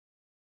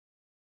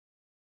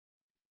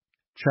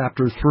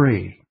Chapter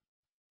 3.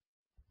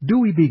 Do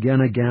we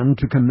begin again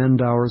to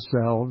commend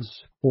ourselves,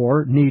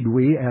 or need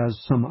we, as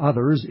some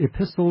others,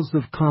 epistles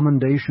of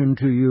commendation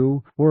to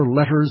you, or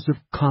letters of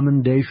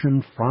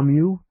commendation from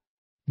you?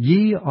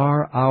 Ye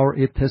are our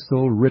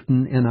epistle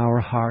written in our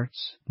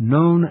hearts,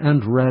 known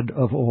and read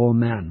of all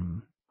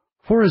men.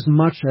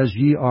 Forasmuch as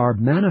ye are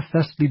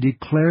manifestly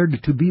declared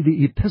to be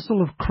the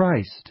epistle of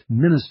Christ,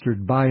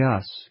 ministered by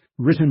us,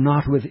 written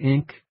not with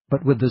ink,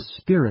 but with the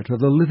Spirit of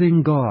the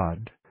living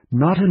God,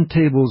 not in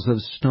tables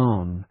of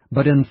stone,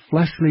 but in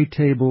fleshly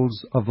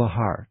tables of the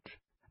heart.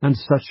 And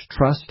such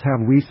trust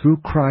have we through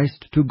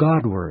Christ to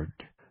Godward.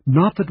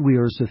 Not that we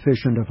are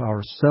sufficient of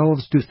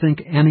ourselves to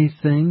think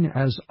anything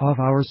as of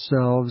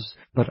ourselves,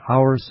 but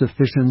our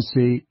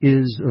sufficiency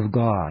is of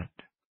God,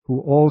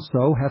 who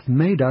also hath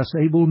made us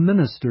able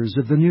ministers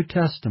of the New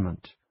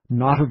Testament,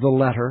 not of the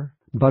letter,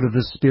 but of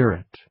the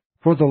Spirit.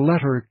 For the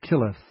letter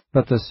killeth,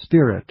 but the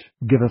Spirit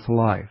giveth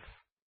life.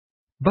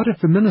 But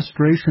if the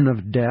ministration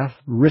of death,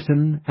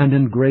 written and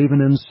engraven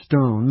in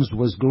stones,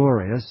 was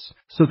glorious,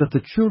 so that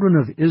the children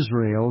of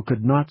Israel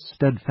could not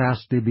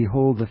steadfastly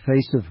behold the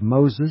face of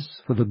Moses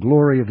for the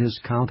glory of his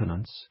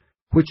countenance,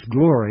 which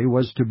glory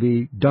was to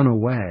be done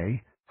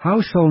away,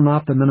 how shall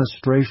not the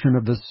ministration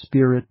of the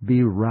Spirit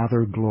be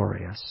rather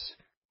glorious?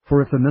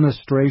 For if the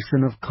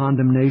ministration of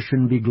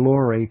condemnation be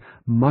glory,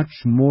 much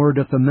more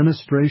doth the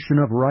ministration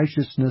of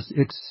righteousness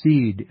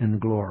exceed in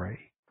glory.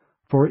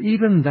 For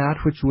even that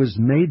which was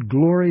made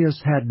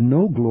glorious had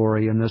no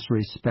glory in this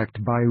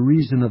respect by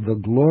reason of the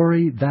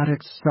glory that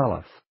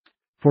excelleth.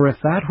 For if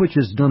that which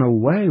is done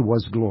away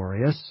was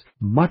glorious,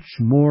 much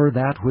more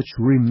that which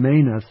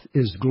remaineth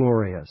is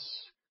glorious.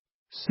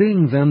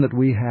 Seeing then that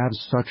we have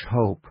such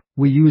hope,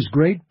 we use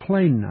great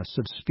plainness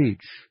of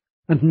speech,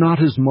 and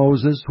not as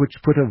Moses,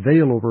 which put a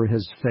veil over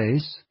his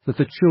face, that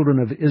the children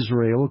of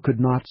Israel could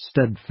not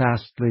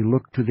steadfastly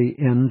look to the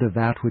end of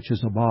that which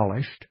is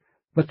abolished,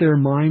 but their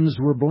minds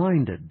were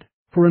blinded.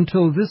 For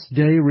until this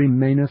day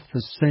remaineth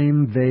the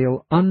same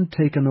veil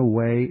untaken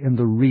away in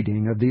the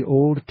reading of the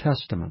Old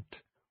Testament,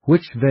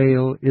 which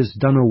veil is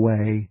done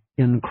away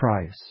in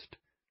Christ.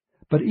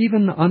 But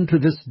even unto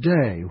this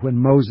day, when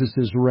Moses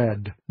is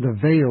read, the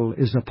veil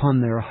is upon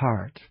their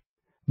heart.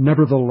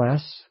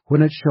 Nevertheless,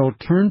 when it shall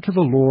turn to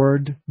the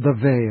Lord, the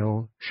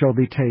veil shall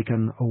be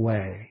taken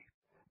away.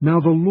 Now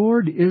the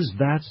Lord is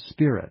that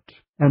Spirit,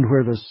 and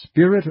where the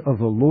Spirit of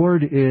the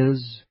Lord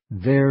is,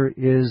 there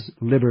is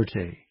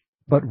liberty.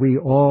 But we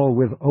all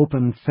with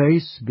open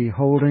face,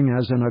 beholding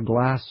as in a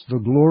glass the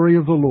glory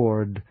of the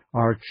Lord,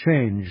 are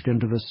changed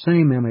into the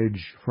same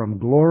image from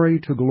glory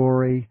to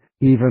glory,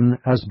 even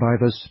as by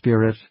the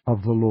Spirit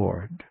of the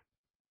Lord.